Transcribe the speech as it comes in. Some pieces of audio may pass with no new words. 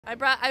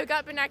I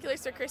got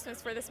binoculars for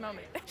Christmas for this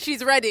moment.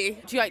 She's ready.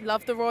 Do you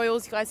love the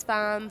royals? You guys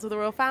fans of the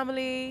royal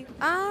family?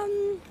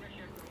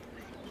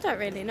 Don't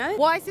really know.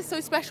 Why is this so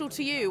special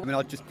to you? I mean,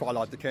 I just quite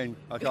like the king.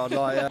 I can't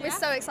lie. We're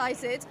so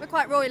excited. We're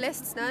quite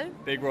royalists now.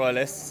 Big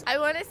royalists. I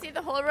want to see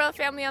the whole royal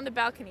family on the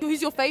balcony.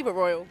 Who's your favourite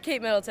royal? Kate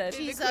Middleton.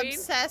 She's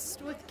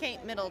obsessed with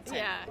Kate Middleton.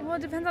 Yeah. Well,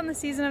 it depends on the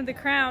season of The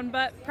Crown,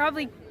 but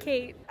probably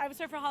Kate. I was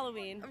her for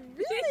Halloween.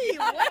 Really?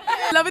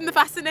 Loving the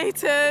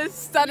fascinators,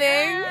 stunning.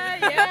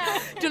 Yeah.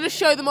 Do you want to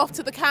show them off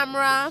to the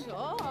camera?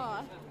 Sure.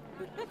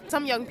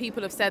 Some young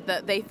people have said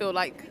that they feel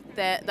like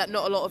that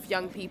not a lot of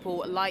young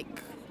people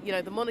like, you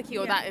know, the monarchy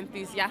or that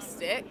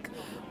enthusiastic.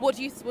 What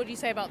do you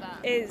say about that?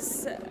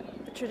 Is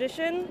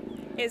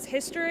tradition, is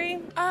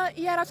history.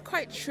 Yeah, that's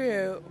quite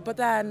true. But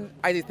then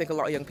I do think a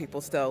lot of young people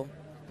still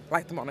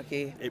like the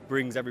monarchy. It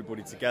brings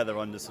everybody together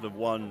under sort of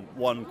one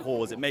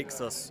cause. It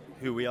makes us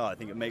who we are. I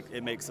think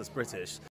it makes us British.